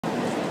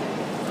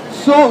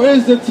So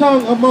is the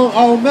tongue among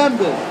our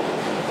members,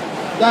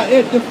 that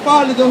it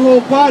defileth the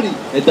whole body.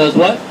 It does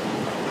what?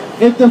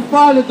 It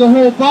defileth the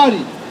whole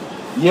body.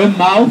 Your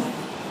mouth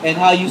and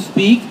how you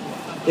speak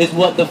is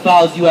what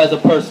defiles you as a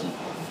person.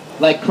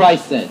 Like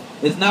Christ said,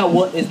 it's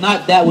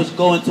not that which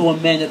go into a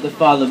man that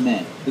defile a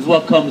man. It's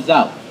what comes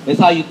out. It's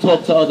how you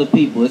talk to other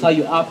people. It's how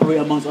you operate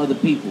amongst other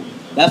people.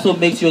 That's what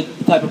makes you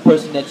the type of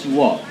person that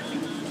you are.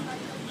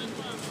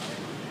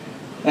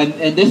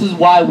 And this is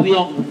why we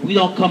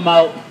don't come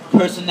out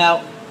cursing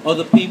out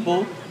other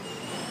people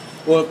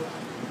or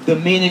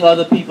demeaning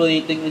other people,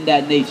 anything in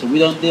that nature. We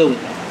don't deal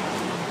with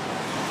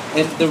that.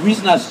 And the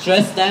reason I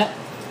stress that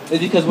is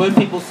because when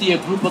people see a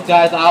group of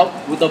guys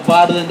out with a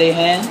Bible in their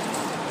hand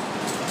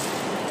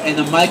and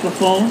a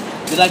microphone,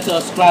 they like to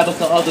ascribe us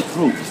to other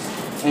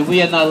groups. And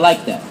we are not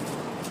like that.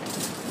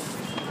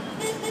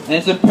 And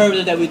it's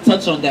imperative that we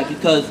touch on that,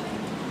 because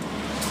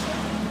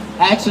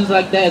actions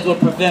like that is what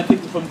prevent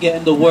people from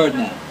getting the word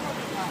now.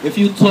 If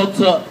you talk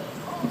to,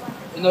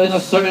 in a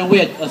certain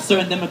way, a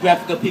certain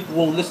demographic of people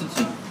won't listen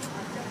to you.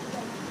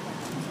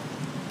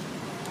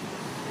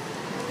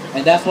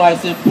 And that's why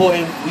it's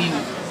important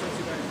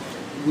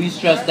we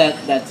stress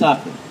that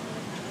topic.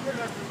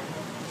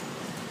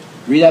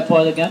 Read that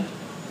part again.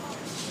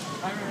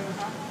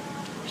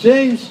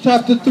 James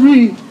chapter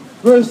 3,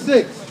 verse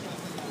 6.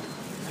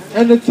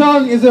 And the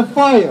tongue is a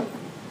fire,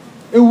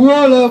 a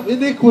whirl of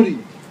iniquity.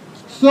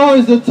 So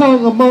is the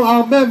tongue among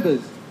our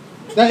members,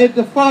 that it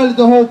defileth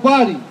the whole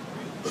body,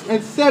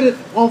 and set it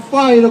on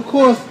fire the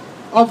course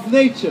of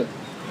nature,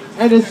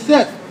 and is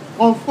set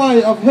on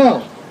fire of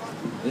hell.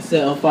 It's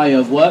set on fire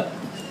of what?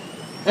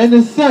 And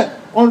is set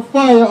on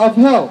fire of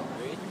hell.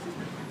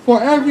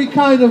 For every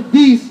kind of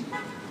beast,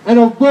 and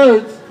of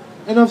birds,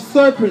 and of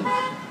serpents,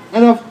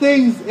 and of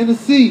things in the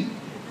sea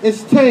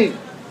is tame,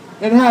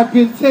 and have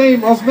been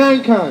tamed of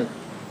mankind.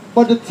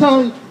 But the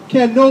tongue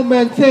can no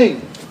man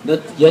tame.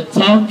 Your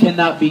tongue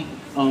cannot be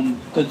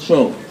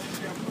controlled.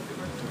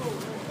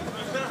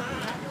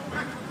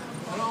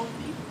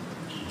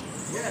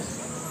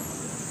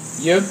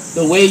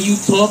 The way you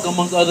talk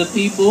amongst other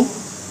people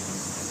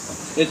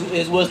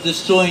is what's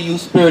destroying you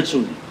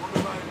spiritually.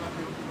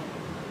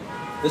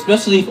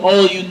 Especially if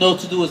all you know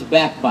to do is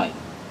backbite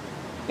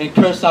and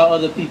curse out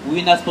other people.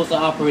 We're not supposed to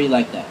operate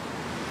like that.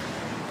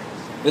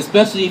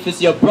 Especially if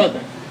it's your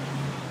brother.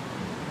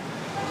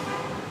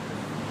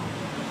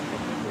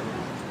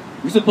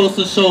 We're supposed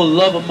to show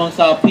love amongst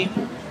our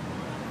people.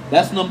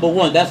 That's number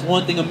one. That's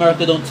one thing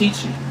America don't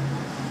teach you.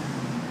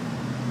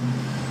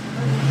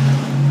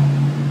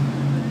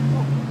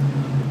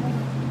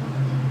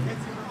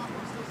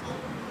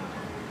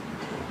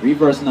 Read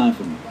verse 9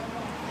 for me.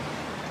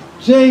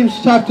 James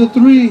chapter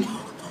 3,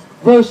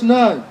 verse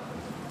 9.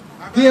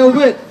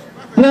 Therewith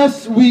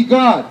bless we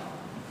God.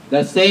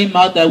 That same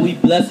mouth that we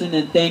blessing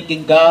and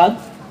thanking God.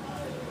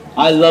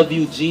 I love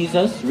you,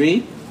 Jesus.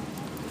 Read.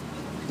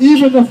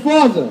 Even the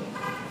Father.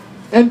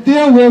 And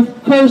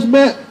therewith curse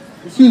men.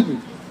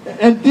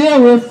 And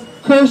therewith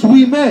curse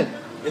we men.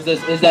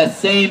 Is that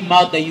same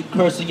mouth that you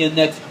cursing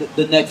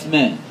the next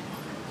man.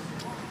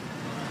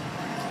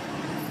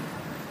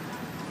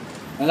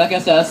 And like I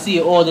said, I see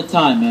it all the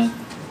time, man.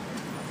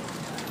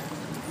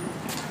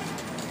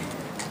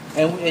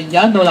 And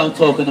y'all know what I'm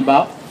talking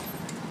about,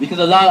 because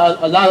a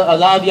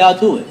lot of y'all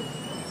do it.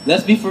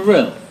 Let's be for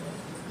real.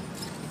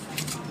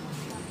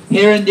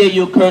 Here and there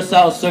you'll curse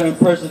out a certain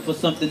person for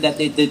something that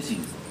they did to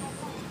you.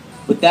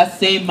 But that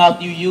same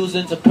mouth you're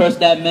using to curse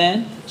that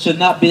man should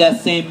not be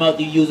that same mouth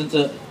you're using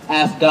to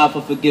ask God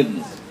for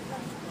forgiveness.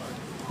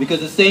 Because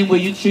the same way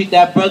you treat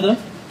that brother,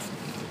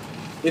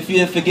 if you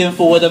didn't forgive him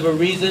for whatever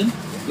reason,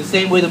 the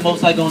same way the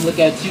Most High gonna look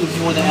at you if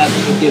you want to ask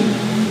for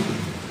forgiveness.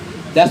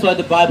 That's why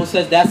the Bible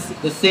says that's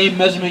the same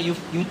measurement you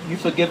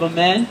forgive a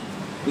man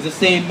is the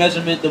same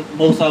measurement the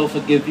Most High will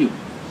forgive you.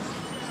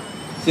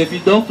 So if you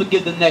don't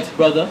forgive the next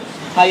brother,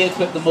 how you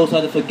expect the Most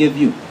High to forgive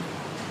you?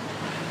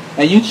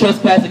 And you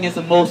trespass against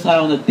the Most High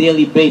on a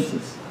daily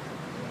basis.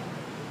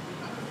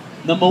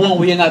 Number one,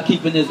 we are not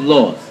keeping His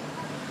laws.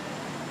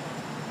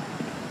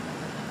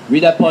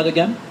 Read that part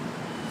again.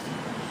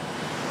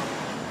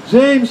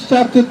 James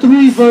chapter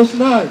 3, verse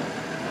 9.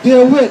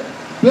 Therewith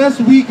bless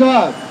we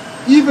God,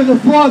 even the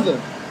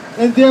Father,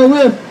 and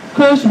therewith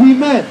curse we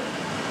men,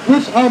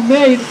 which are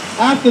made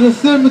after the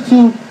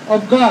similitude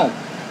of God.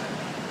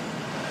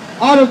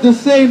 Out of the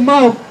same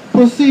mouth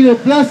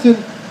proceeded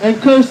blessing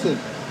and cursing.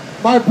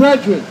 My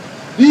brethren,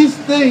 these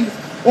things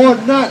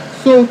ought not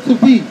so to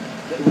be.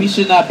 We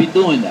should not be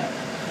doing that.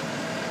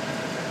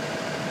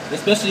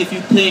 Especially if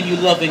you claim you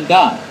love in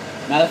God.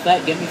 Matter of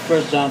fact, give me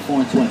 1 John 4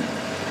 and 20.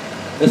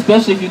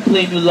 Especially if you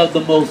claim you love the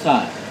Most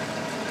High.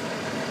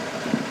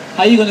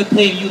 How are you going to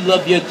claim you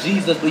love your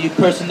Jesus but you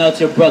cursing out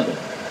your brother?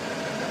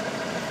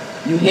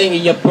 You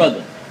hating your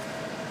brother.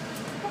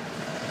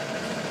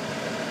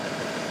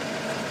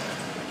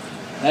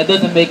 That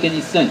doesn't make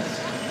any sense.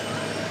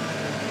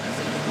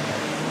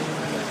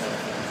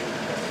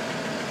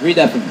 Read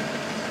that for me.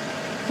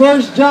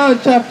 1 John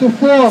chapter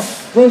 4,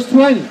 verse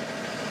 20.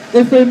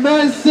 If a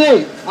man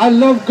say, I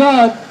love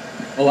God,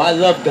 Oh, I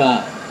love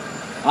God.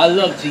 I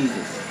love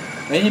Jesus.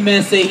 Any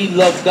man say he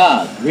loves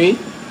God, read.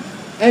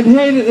 And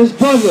hated his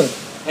brother.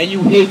 And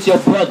you hate your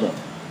brother.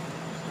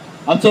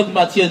 I'm talking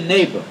about your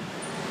neighbor.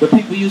 The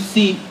people you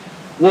see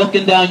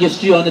walking down your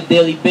street on a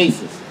daily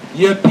basis.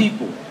 Your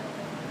people.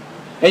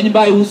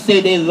 Anybody who say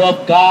they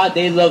love God,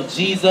 they love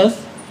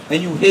Jesus,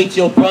 and you hate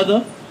your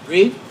brother,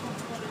 read.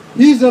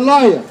 He's a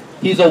liar.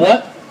 He's a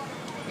what?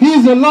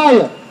 He's a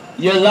liar.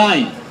 You're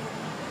lying.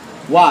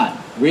 Why?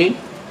 Read.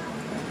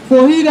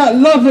 For he that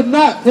loveth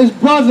not his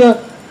brother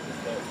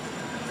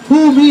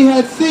whom he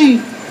had seen.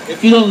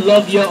 If you don't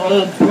love your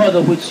own brother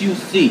which you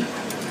see,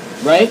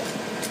 right?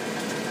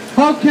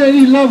 How can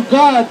he love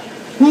God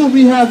whom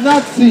he have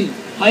not seen?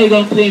 How you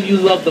going to claim you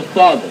love the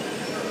Father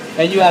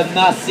and you have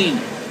not seen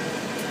it?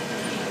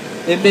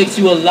 It makes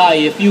you a liar.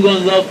 If you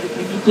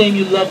claim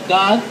you love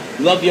God,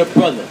 love your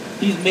brother.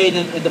 He's made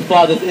in the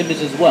Father's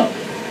image as well.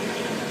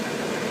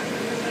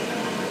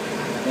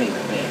 Hey,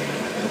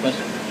 no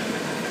question?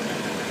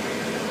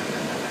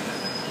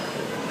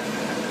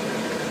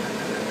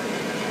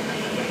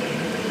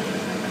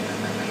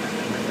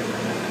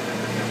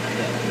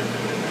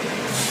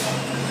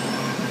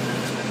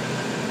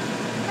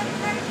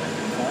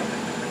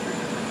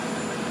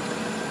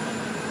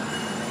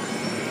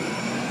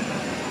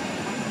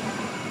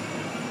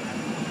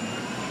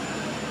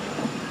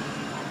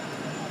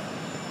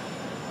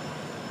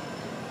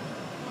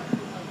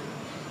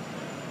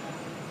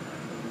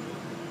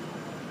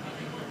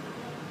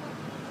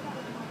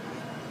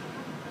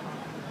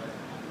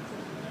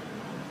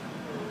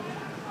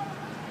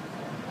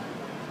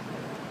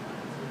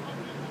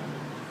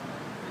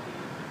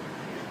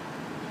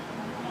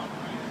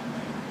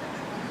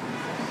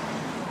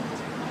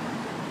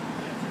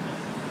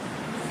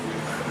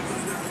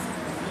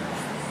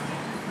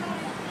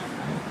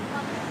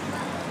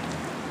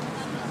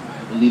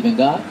 Believe in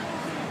God?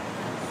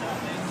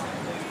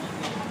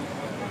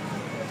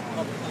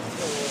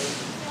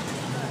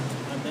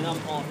 And then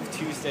I'm off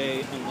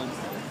Tuesday and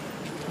Wednesday.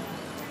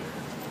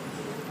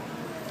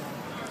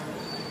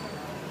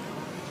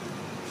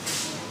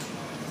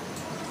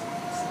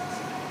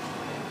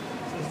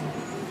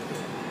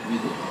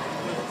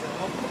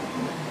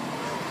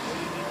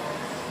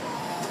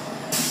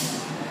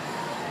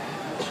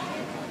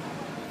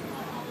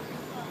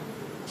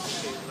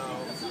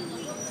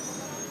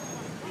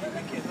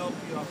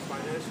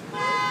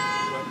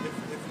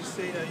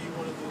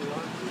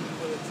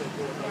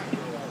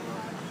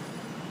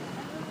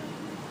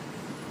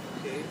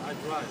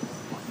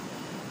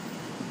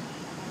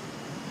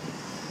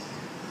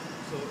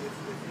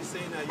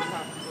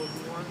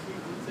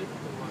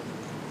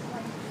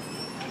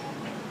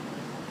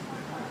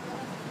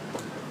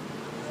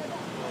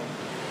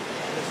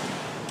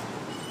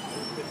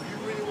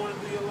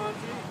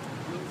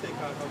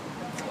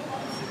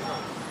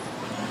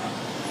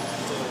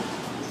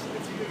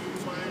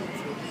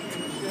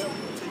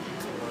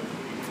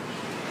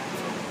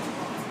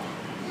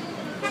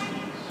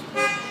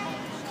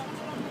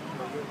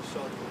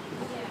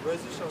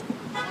 Where's the shelter?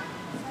 710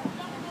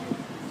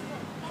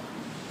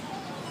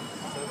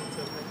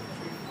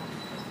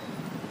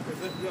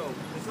 Because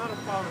it's not a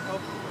problem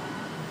helping you.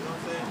 You know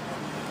what I'm saying?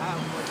 I have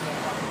much more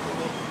problem to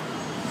help you.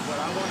 But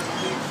I want to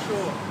make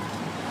sure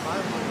my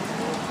money is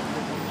going to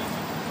the money.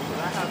 Because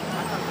I have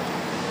a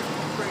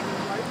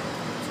pregnant wife,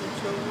 2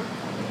 children.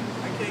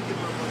 I can't give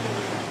my money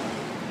away.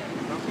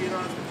 I'm being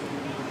honest with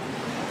you.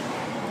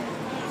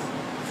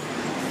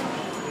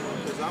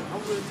 Because I'm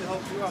willing to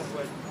help you out,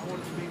 but I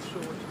want to make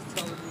sure what you're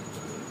telling me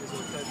is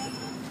authentic.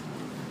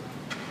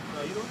 No,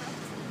 you don't have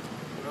to.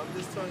 But I'm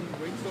just telling you,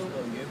 wait till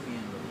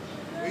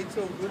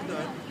we're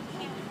done.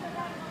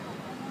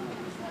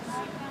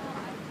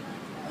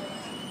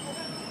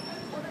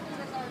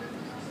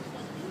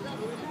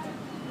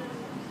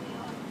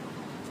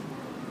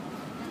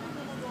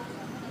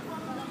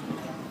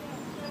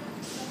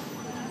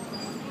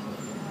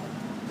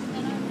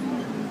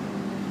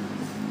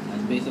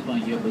 That's based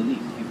upon your belief.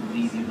 If you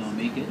believe you're going to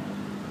make it,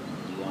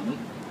 you're going to make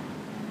it.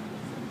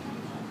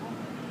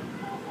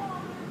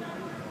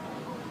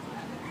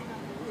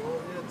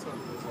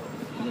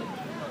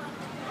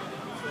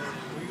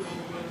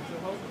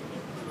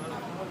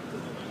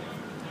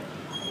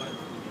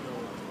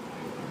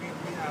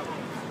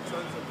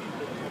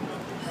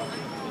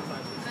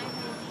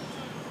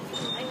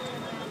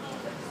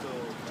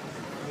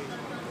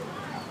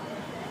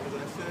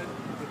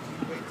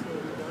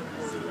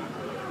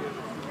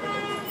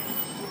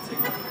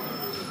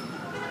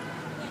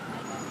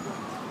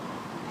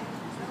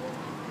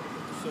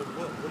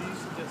 What do you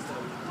suggest that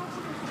we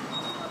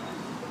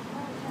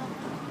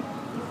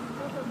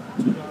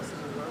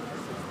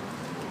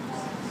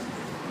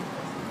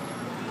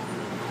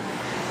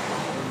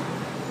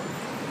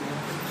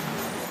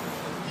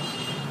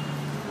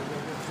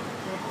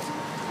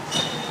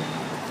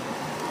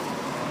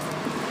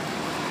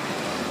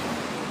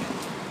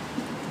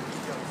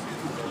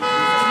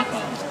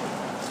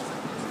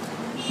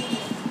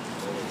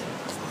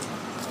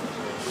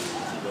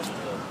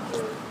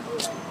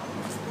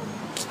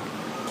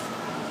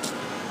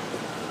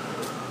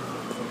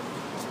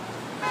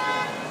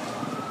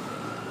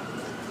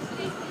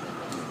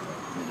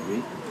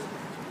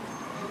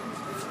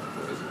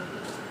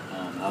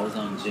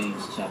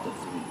James chapter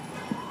 3.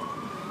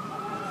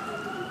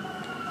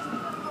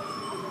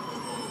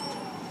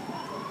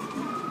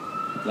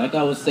 Like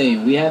I was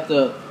saying, we have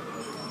to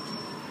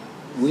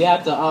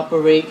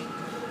operate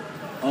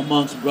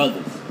amongst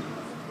brothers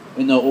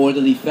in an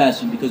orderly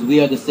fashion because we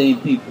are the same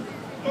people.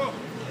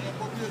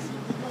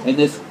 And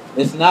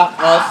it's not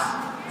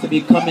us to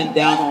be coming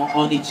down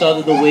on each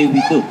other the way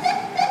we do.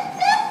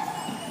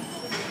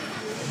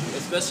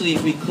 Especially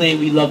if we claim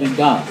we love in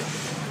God.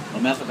 Oh,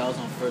 matter of fact, I was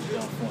on 1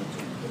 John 4:20.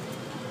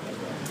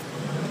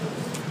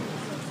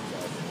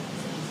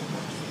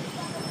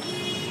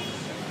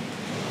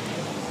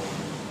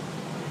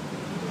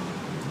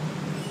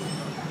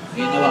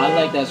 You know, I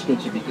like that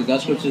scripture because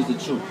that scripture is the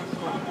truth.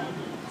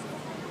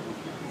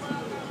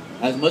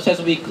 As much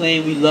as we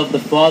claim we love the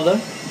Father,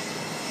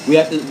 we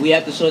have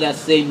to show that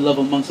same love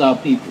amongst our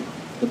people.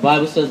 The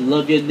Bible says,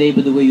 love your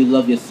neighbor the way you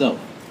love yourself.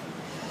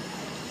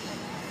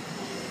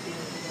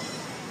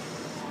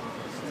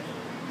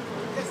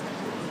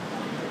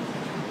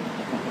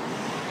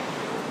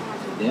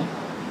 Yeah?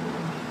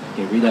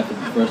 Okay, read that from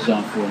 1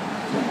 John 4:20.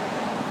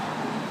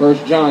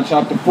 1 John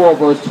chapter 4,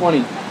 verse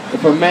 20.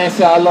 If a man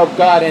say, I love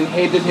God, and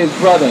hateth his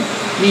brother,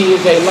 he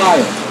is a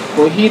liar.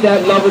 For he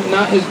that loveth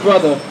not his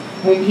brother,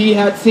 whom he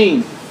hath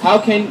seen, how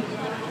can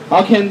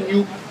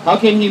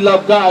he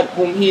love God,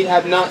 whom he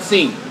hath not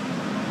seen?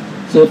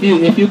 So if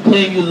you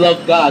claim you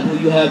love God, who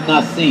you have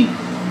not seen,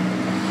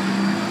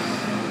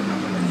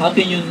 how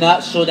can you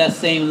not show that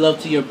same love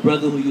to your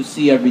brother who you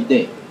see every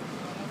day?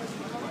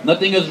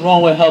 Nothing is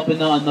wrong with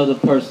helping out another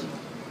person.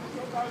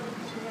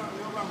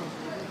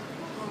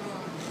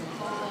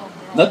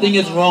 Nothing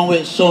is wrong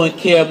with showing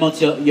care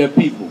amongst your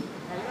people.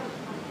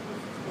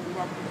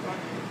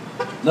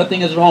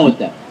 Nothing is wrong with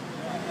that.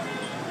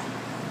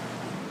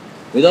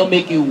 It don't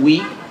make you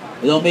weak.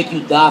 It don't make you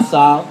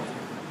docile.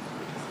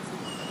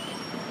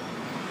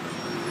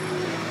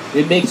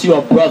 It makes you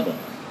a brother.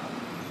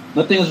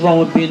 Nothing is wrong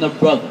with being a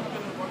brother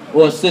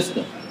or a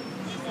sister.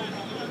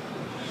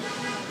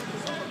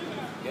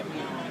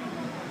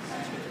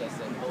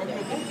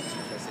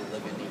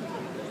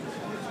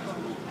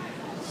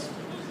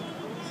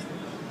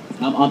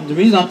 The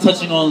reason I'm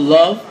touching on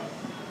love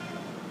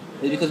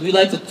is because we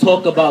like to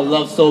talk about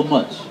love so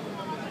much.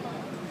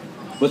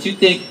 But you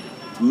think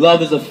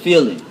love is a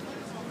feeling.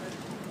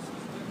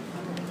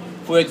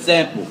 For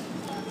example,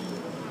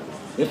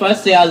 if I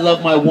say I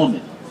love my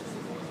woman,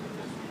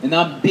 and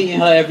I'm beating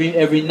her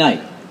every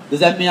night, does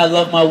that mean I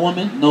love my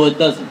woman? No, it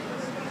doesn't.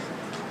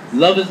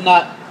 Love is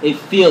not a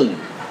feeling.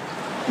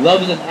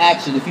 Love is an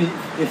action. If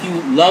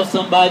you love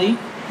somebody,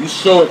 you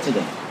show it to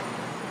them.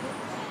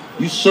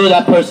 You show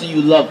that person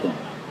you love them.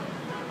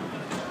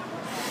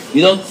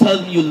 You don't tell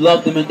them you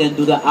love them and then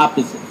do the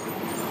opposite.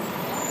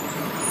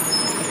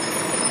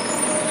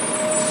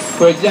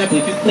 For example,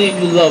 if you claim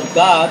you love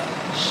God,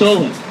 show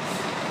Him.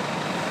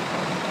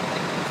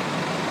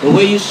 The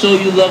way you show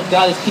you love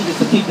God is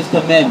to keep His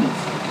commandments.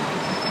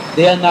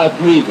 They are not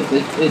grievous.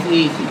 It's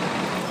easy.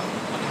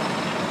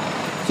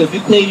 So if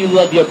you claim you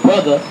love your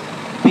brother,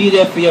 be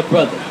there for your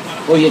brother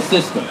or your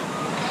sister.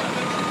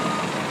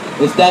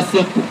 It's that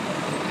simple.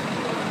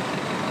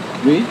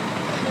 Read.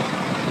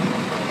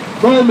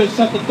 Romans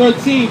chapter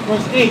 13,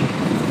 verse 8.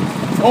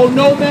 Owe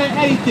no man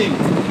anything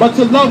but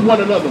to love one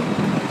another.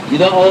 You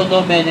don't owe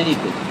no man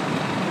anything.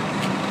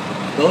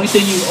 The only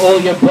thing you owe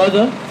your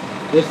brother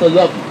is to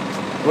love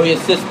him or your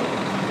sister.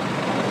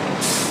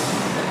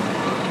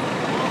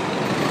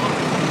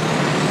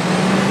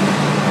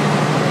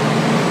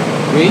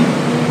 Read.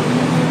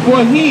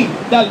 For he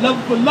that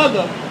loveth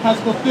another has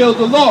fulfilled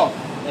the law.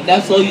 And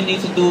that's all you need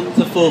to do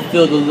to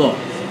fulfill the law.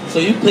 So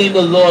you claim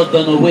the law is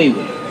done away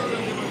with.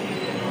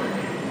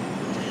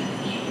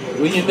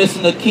 When you're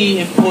missing the key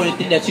important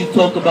thing that you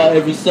talk about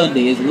every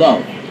Sunday is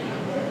love.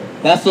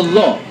 That's the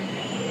law.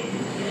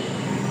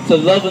 To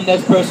love the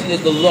next person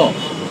is the law.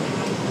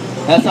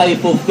 That's how you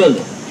fulfill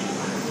it.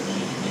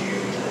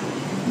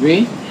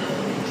 Read.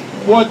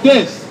 For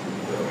this,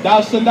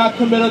 thou shalt not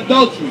commit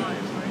adultery.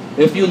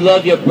 If you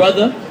love your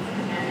brother,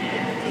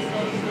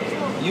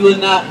 you will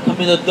not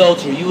commit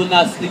adultery. You will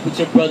not sleep with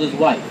your brother's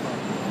wife.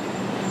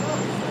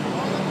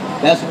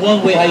 That's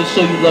one way how you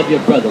show you love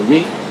your brother.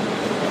 Read.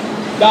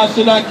 Thou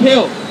shalt not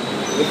kill.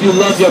 If you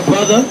love your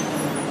brother,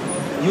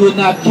 you will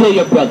not kill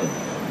your brother.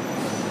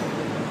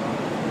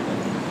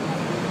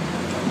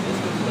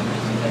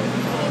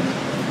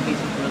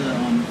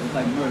 It's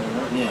like murder,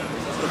 right? Yeah.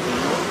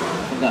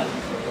 Forgot.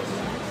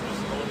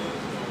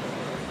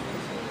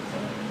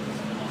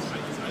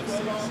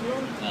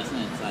 That's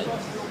not inside.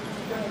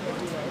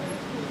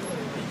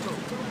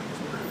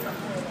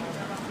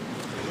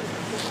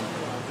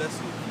 Bless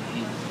you.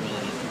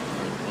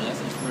 Well,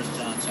 that's in 1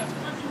 John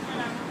chapter.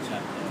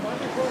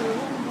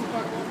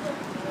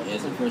 Yeah,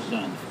 it's in 1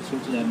 John. The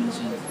scripture that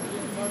mentions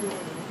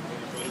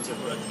hate your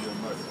brother, you're a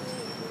murderer.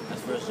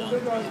 That's 1 John 3.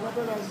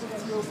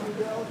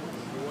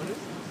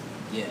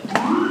 Yeah.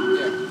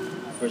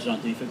 1 John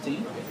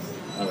 3:15.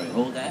 All right,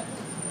 hold that.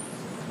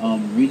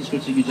 Read the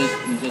scripture you just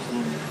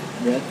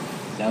read.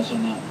 Thou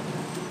shalt not.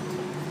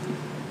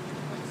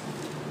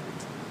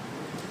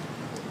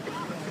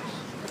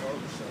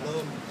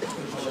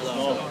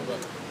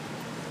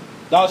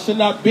 Thou shalt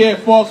not bear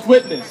false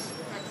witness.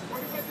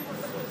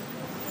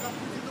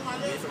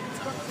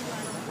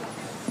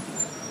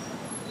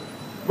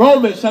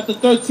 Romans chapter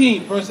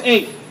 13, verse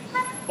 8.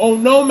 Owe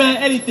no man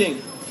anything.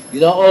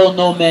 You don't owe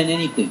no man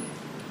anything.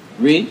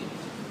 Read.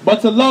 But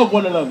to love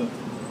one another.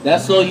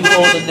 That's all you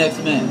owe the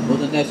next man or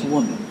the next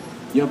woman.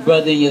 Your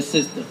brother and your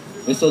sister.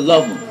 It's to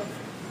love them.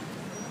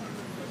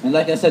 And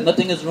like I said,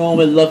 nothing is wrong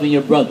with loving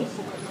your brother.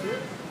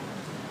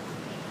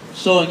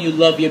 Showing you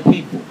love your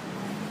people.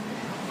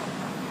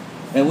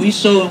 And we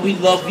show and we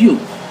love you.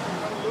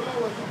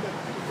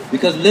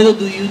 Because little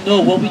do you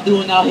know what we're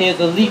doing out here is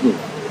illegal.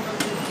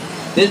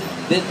 This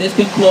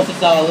can cost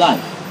us our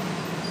life.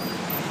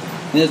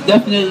 And it's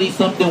definitely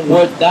something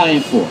worth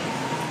dying for.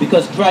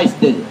 Because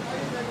Christ did it.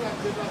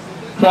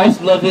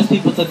 Christ loved his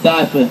people to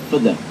die for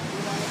them.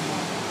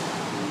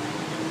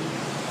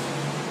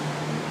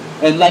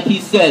 And like he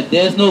said,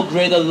 there's no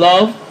greater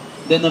love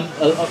than a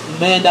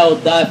man that will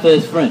die for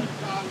his friend.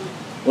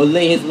 Or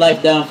lay his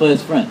life down for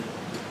his friend.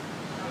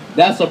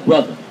 That's a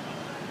brother.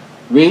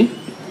 Read.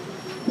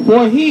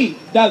 For he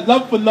that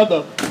loveth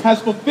another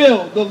has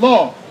fulfilled the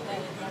law.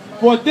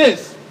 For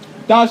this,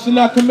 thou shalt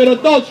not commit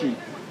adultery.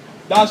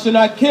 Thou shalt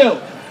not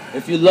kill.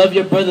 If you love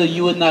your brother,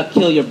 you would not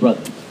kill your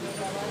brother.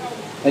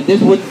 And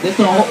this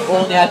don't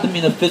only have to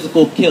mean a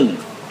physical killing.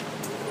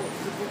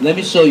 Let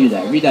me show you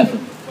that. Read that for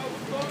me.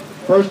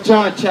 1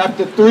 John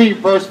chapter 3,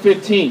 verse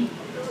 15.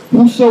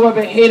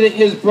 Whosoever hateth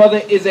his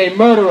brother is a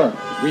murderer.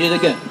 Read it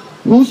again.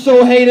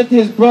 Whoso hateth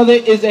his brother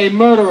is a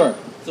murderer.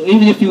 So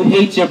even if you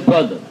hate your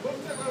brother,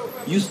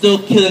 you still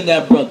killing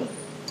that brother.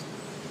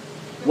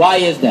 Why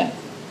is that?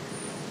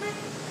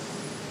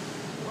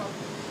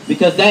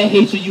 Because that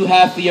hatred you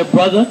have for your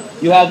brother,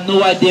 you have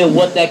no idea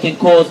what that can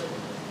cause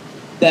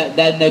that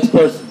next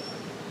person.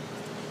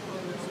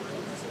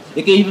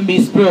 It can even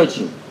be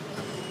spiritual.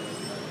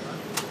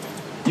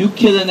 You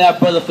killing that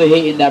brother for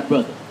hating that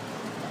brother.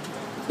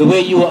 The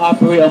way you will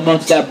operate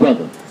amongst that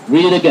brother.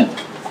 Read it again.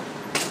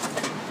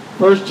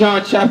 1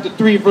 John chapter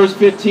 3, verse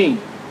 15.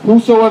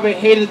 Whosoever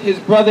hateth his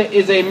brother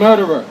is a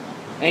murderer.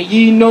 And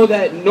ye know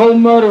that no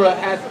murderer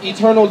hath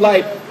eternal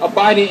life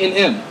abiding in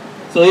him.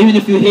 So even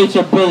if you hate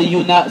your brother,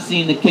 you're not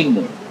seeing the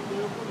kingdom.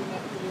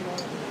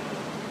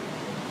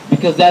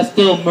 Because that's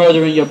still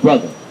murdering your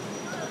brother.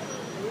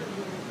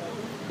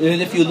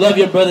 Even if you love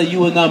your brother, you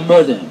will not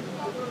murder him.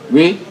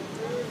 Read.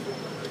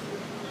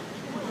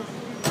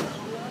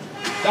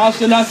 Thou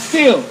shalt not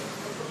steal.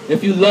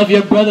 If you love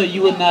your brother,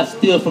 you will not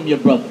steal from your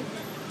brother.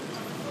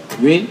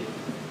 Read.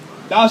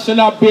 Thou shalt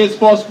not bear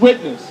false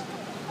witness.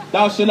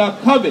 Thou shalt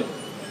not covet.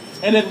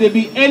 And if there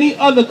be any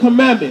other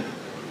commandment,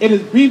 it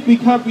is briefly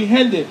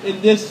comprehended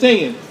in this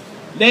saying,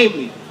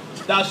 namely,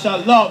 thou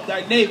shalt love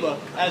thy neighbor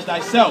as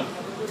thyself.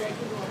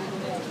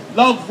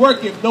 Love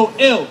worketh no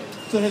ill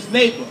to his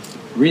neighbor.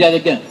 Read that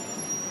again.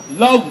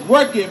 Love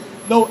worketh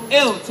no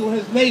ill to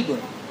his neighbor.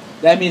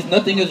 That means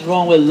nothing is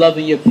wrong with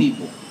loving your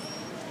people.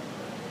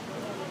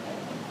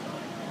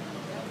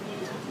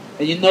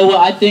 And you know what?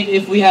 I think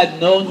if we had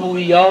known who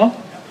we are,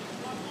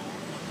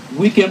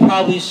 we can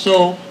probably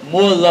show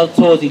more love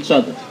towards each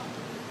other.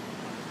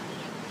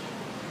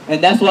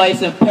 And that's why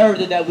it's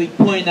imperative that we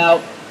point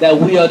out that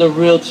we are the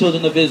real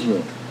children of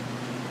Israel.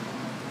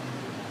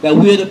 That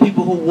we are the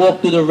people who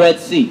walked through the Red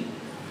Sea.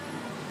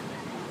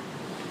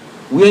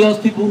 We are those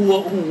people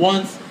who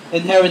once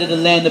inherited the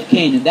land of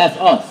Canaan. That's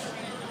us.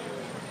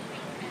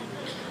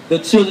 The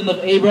children of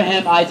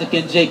Abraham, Isaac,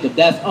 and Jacob.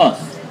 That's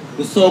us.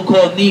 The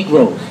so-called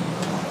Negroes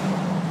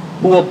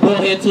who were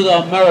brought here to the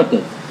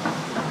Americas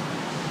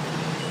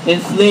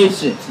in slave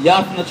ships.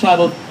 Y'all from the tribe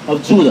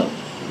of Judah.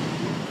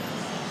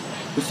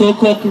 The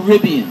so-called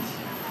Caribbeans,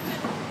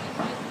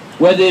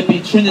 whether it be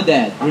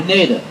Trinidad,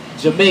 Grenada,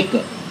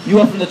 Jamaica,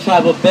 you are from the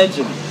tribe of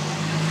Benjamin.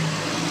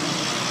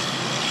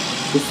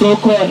 The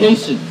so-called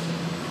Haitians,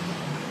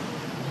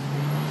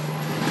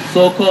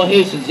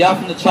 y'all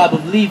from the tribe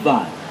of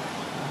Levi.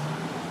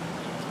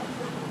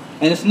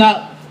 And it's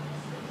not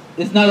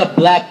a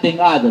black thing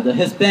either. The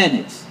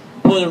Hispanics,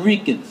 Puerto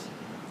Ricans,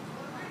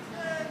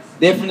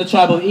 they're from the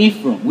tribe of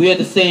Ephraim. We are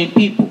the same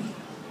people.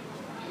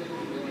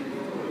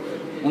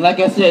 And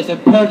like I said, it's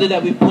imperative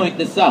that we point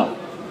this out.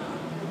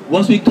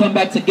 Once we come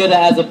back together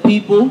as a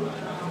people,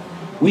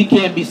 we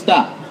can't be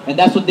stopped. And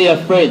that's what they're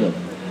afraid of.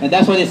 And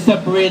that's why they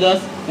separate us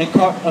and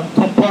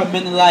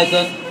compartmentalize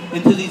us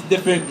into these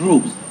different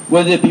groups,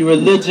 whether it be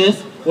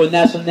religious or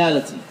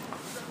nationality.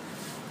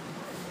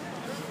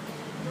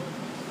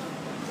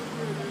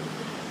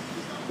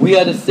 We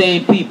are the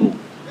same people.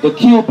 The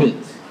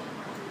Cubans,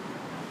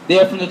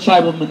 they're from the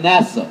tribe of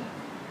Manasseh.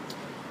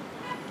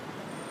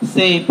 The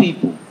same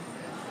people.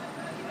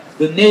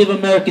 The Native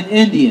American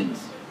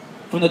Indians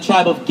from the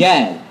tribe of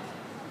Gad.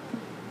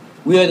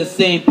 We are the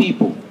same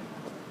people.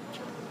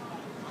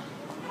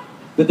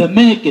 The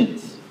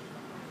Dominicans,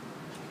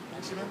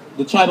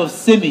 the tribe of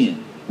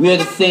Simeon. We are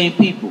the same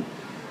people.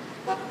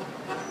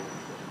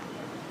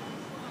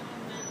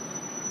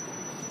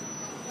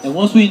 And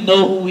once we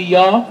know who we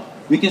are,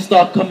 we can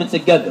start coming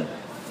together.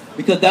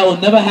 Because that will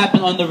never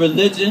happen under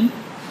religion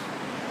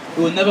It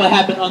will never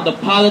happen under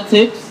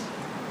politics.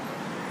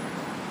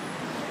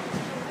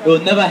 It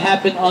will never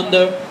happen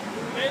under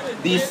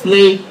these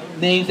slave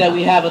names that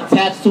we have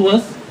attached to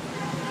us.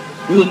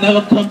 We will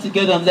never come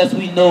together unless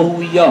we know who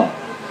we are.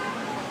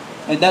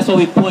 And that's why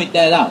we point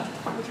that out.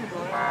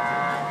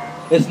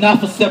 It's not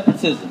for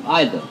separatism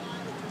either.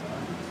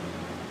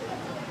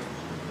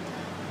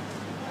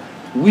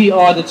 We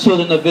are the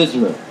children of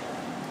Israel.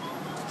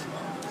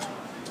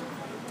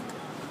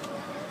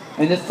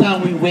 And it's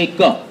time we wake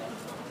up.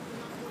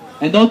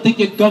 And don't think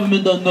your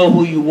government don't know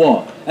who you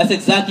are. That's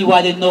exactly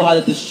why they know how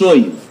to destroy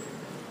you.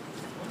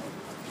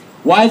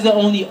 Why is it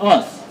only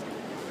us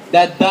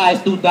that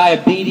dies through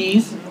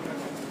diabetes,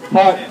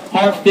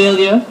 heart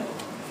failure,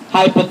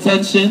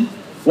 hypertension?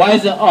 Why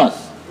is it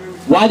us?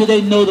 Why do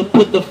they know to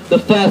put the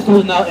fast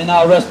food in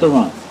our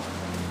restaurants?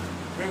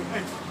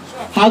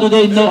 How do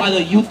they know how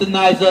to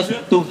euthanize us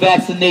through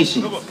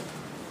vaccinations?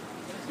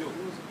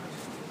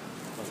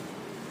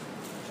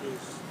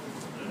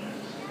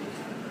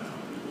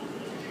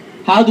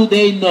 How do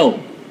they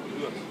know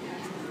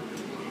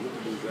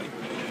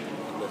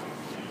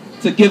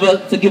to give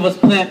us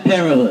Planned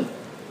Parenthood?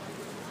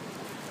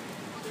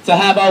 To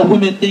have our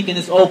women thinking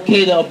it's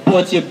okay to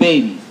abort your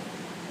babies?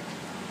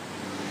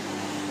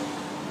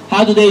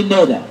 How do they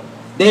know that?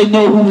 They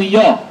know who we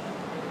are.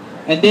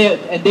 And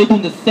they're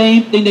doing the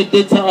same thing they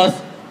did to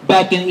us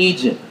back in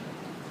Egypt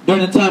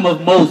during the time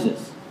of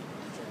Moses,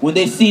 when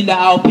they seen that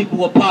our people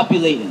were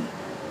populating.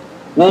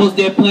 What was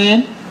their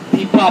plan?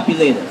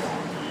 Depopulate us.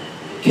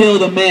 Kill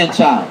the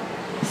man-child.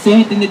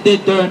 Same thing they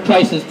did during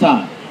crisis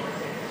time.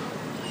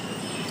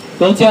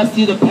 Don't y'all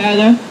see the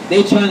pattern?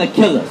 They trying to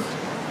kill us.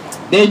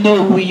 They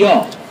know who we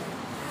are.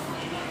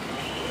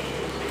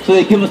 So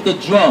they give us the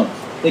drugs.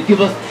 They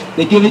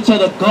give each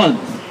other guns.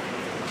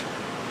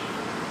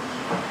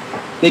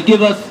 They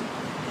give us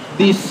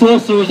these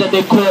sorcerers that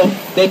they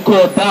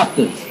call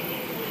doctors.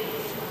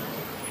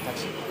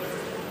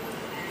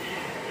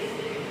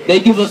 They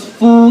give us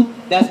food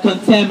that's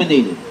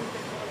contaminated.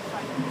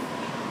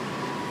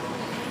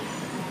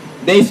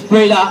 They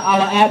sprayed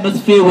our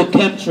atmosphere with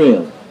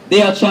chemtrails.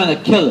 They are trying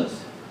to kill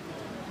us.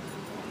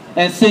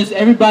 And since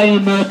everybody in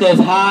America is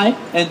high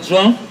and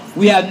drunk,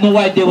 we have no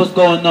idea what's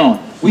going on.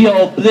 We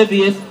are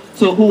oblivious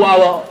to who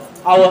our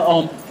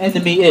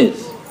enemy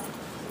is.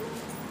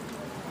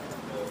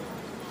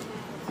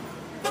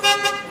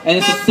 And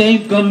it's the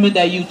same government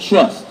that you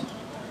trust.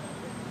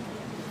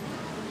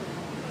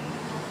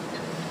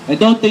 And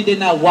don't think they're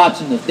not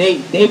watching us. They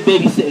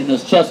babysitting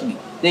us, trust me.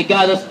 They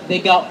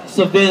got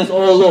surveillance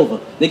all over.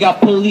 They got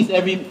police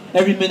every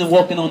minute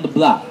walking on the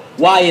block.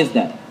 Why is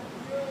that?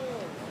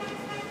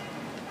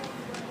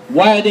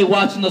 Why are they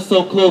watching us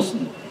so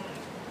closely?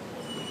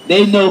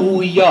 They know who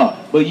we are,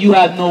 but you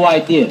have no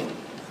idea.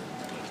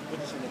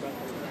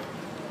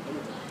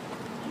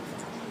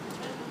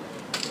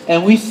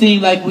 And we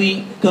seem like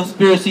we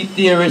conspiracy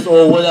theorists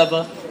or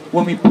whatever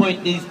when we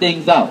point these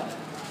things out.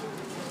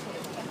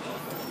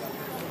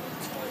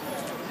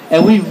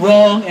 And we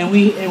wrong and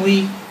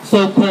we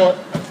so-called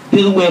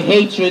dealing with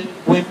hatred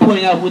when we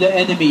point out who the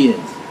enemy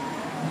is.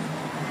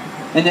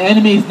 And the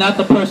enemy is not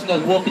the person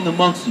that's walking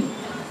amongst you.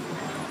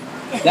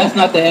 That's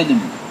not the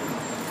enemy.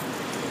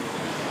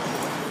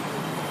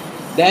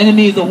 The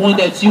enemy is the one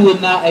that you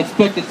would not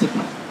expect it to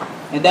be.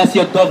 And that's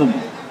your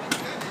government.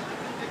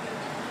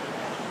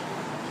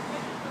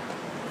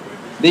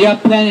 They are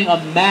planning a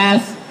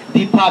mass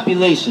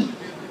depopulation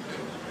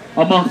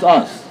amongst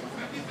us.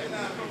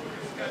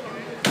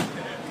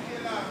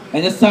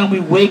 And it's time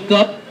we wake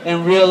up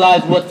and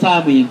realize what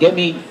time we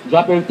in.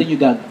 Drop everything you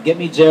got. Get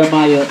me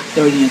Jeremiah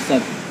 30 and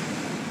 7.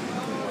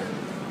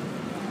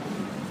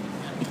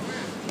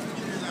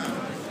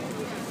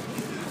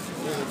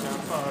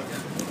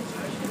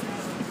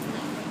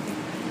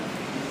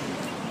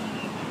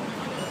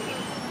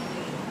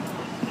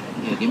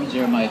 Yeah, give me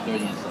Jeremiah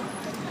 30 and 7.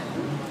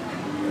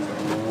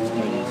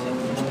 30 and 7.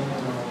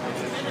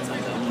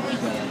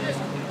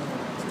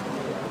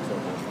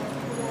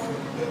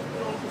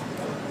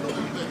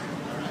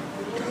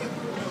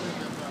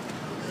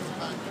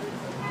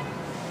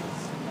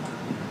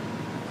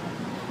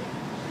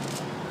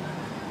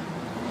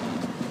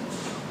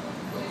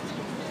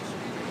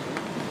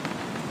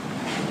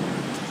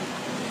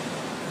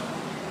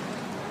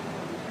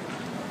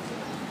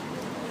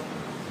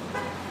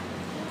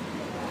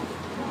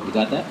 You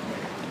got that?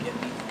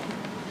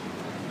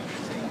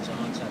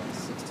 John chapter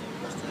 16,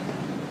 verse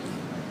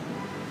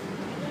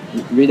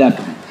 10. Read that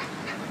for me.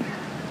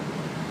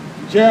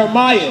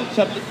 Jeremiah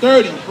chapter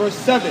 30, verse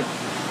 7.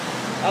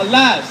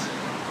 Alas,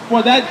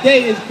 for that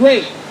day is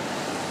great,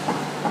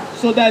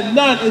 so that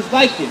none is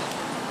like it.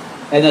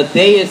 And a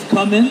day is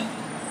coming.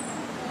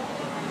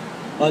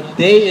 A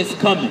day is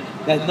coming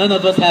that none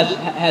of us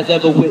has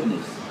ever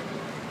witnessed.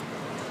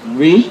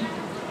 Read.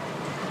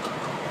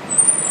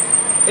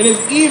 It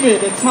is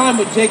even the time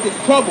of Jacob's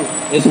trouble.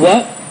 It's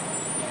what?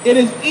 It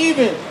is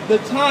even the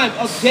time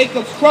of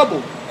Jacob's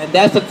trouble. And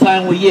that's the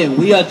time we're in.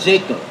 We are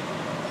Jacob.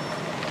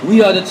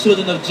 We are the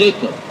children of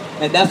Jacob.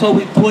 And that's why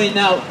we point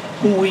out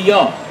who we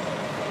are.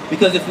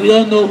 Because if we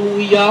don't know who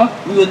we are,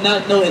 we will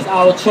not know it's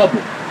our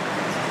trouble.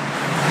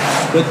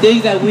 The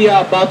things that we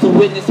are about to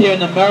witness here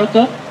in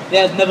America, it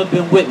has never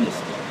been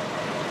witnessed.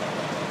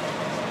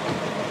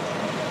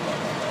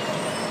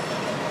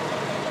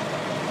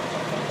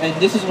 And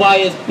this is why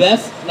it's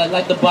best,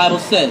 like the Bible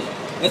says,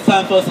 it's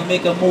time for us to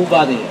make a move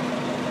out of here.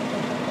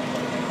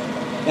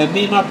 And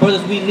me and my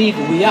brothers, we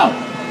leaving, we out.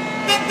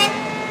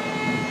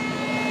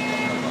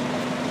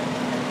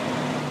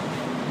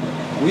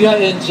 We are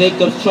in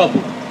Jacob's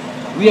trouble.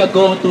 We are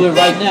going through it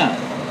right now.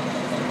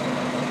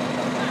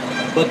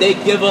 But they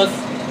give us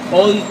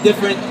all these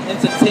different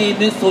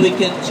entertainments so we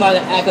can try to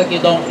act like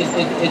it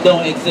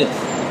don't exist.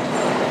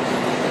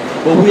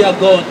 But we are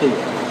going through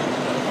it.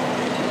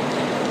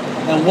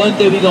 And one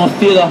day we're going to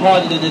feel it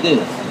harder than it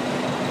is.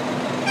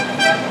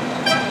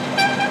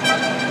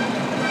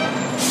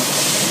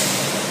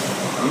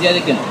 And yet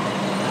again.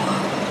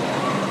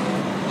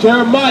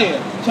 Jeremiah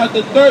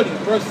chapter 30,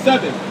 verse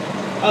 7.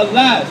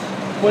 Alas,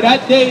 for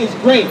that day is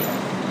great,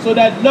 so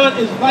that none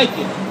is like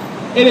it.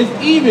 It is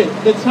even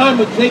the time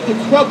of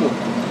Jacob's trouble.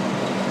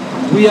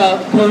 We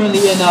are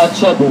currently in our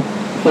trouble,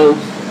 folks.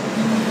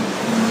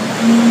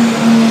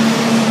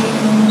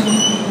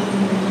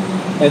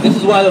 And this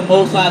is why the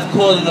Most High is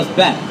calling us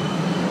back.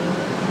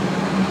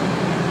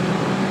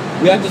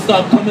 We have to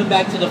start coming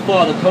back to the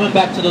Father, coming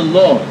back to the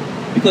Lord.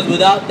 Because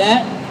without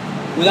that,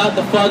 without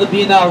the Father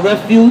being our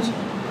refuge,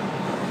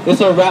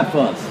 it's a wrap for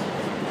us.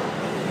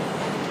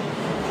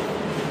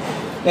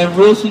 And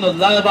real soon, a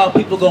lot of our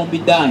people are going to be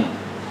dying.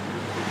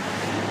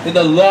 In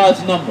a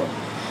large number.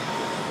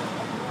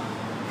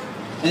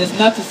 And it's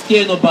not to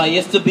scare nobody,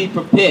 it's to be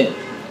prepared.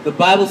 The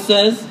Bible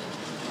says,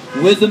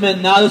 wisdom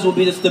and knowledge will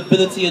be the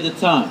stability of the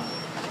time.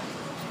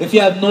 If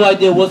you have no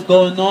idea what's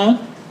going on,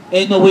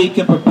 ain't no way you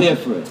can prepare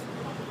for it.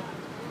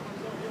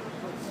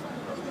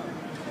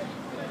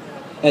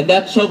 And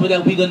that trouble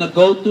that we're going to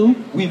go through,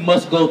 we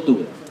must go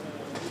through it.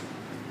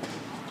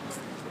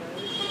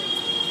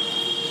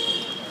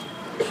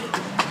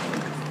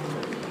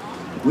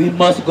 We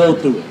must go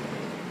through it.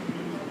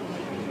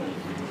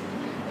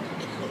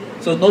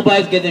 So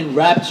nobody's getting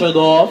raptured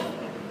off.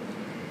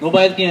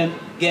 Nobody's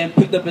getting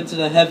picked up into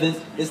the heavens.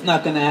 It's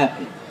not going to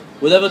happen.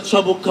 Whatever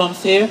trouble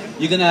comes here,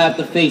 you're going to have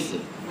to face it.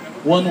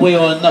 One way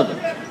or another.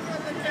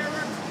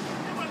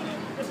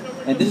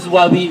 And this is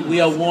why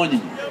we are warning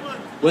you.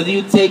 Whether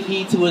you take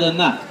heed to it or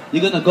not, you're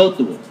going to go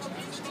through it.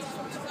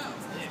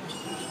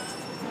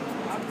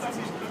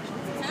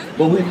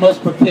 But we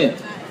must prepare.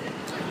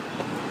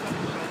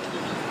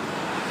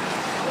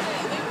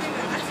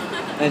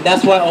 And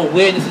that's why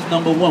awareness is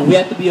number one. We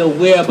have to be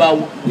aware of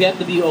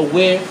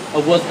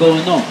what's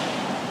going on.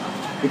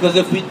 Because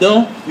if we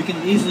don't, we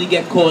can easily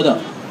get caught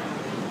up.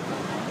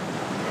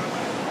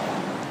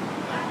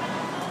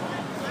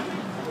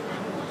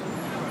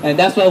 And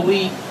that's why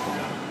we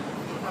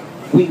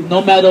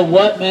no matter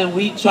what, man,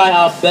 we try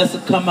our best to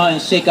come out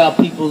and shake our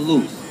people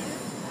loose.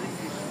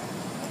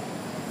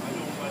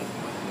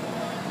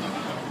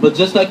 But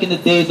just like in the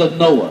days of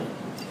Noah,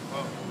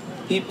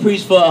 he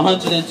preached for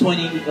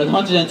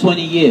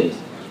 120 years,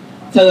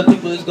 telling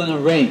people it's going to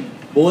rain.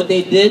 But what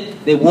they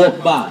did, they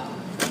walked by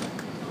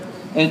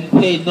and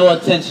paid no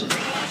attention.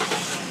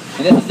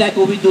 And that's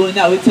exactly what we're doing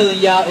now. We're telling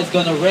y'all it's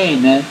going to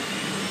rain, man.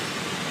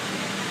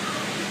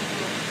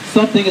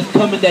 Something is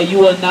coming that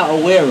you are not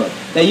aware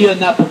of, that you are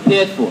not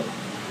prepared for.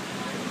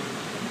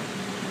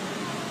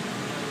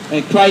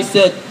 And Christ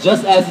said,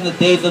 just as in the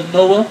days of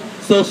Noah,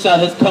 so shall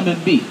his coming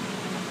be.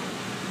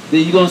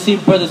 Then you're going to see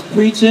brothers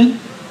preaching,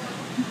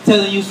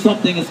 telling you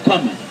something is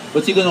coming.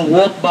 But you're going to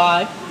walk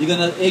by, you're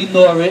going to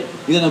ignore it,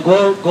 you're going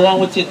to go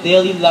on with your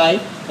daily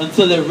life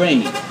until it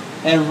rains,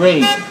 and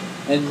rains,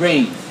 and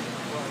rains.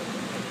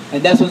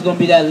 And that's what's going to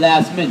be that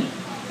last minute.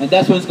 And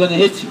that's when it's going to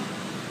hit you.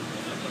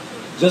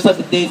 Just like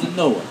the days of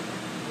Noah.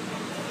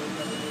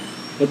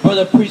 The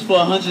brother preached for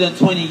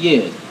 120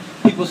 years.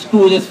 People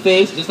screwed his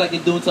face just like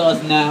they're doing to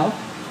us now.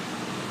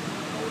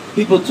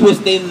 People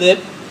twist their lip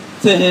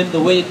to him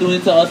the way they're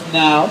doing to us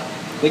now.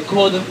 They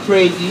call them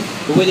crazy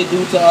the way they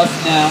do to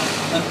us now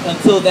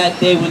until that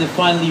day when it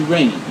finally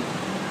rained.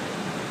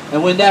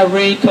 And when that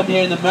rain come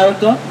here in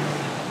America,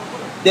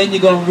 then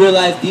you're going to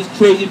realize these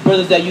crazy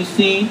brothers that you've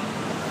seen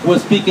were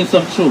speaking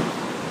some truth.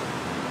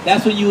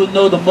 That's when you will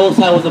know the Most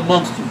High was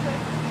amongst you.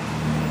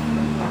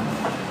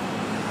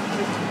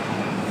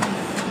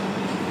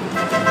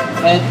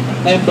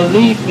 And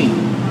believe me,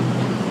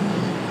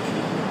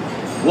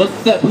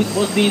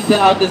 what's being said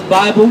out this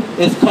Bible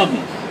is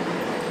coming.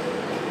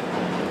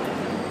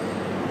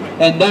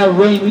 And that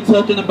rain we're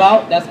talking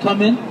about that's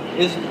coming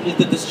is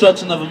the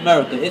destruction of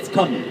America. It's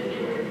coming.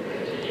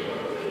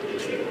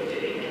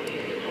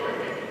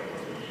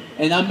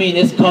 And I mean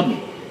it's coming.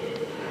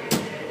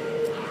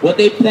 What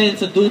they plan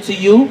to do to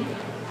you,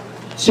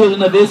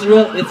 children of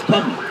Israel, it's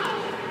coming.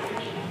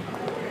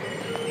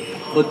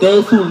 But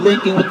those who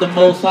link in with the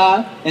Most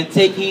High and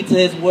take heed to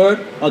his word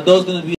are those going to be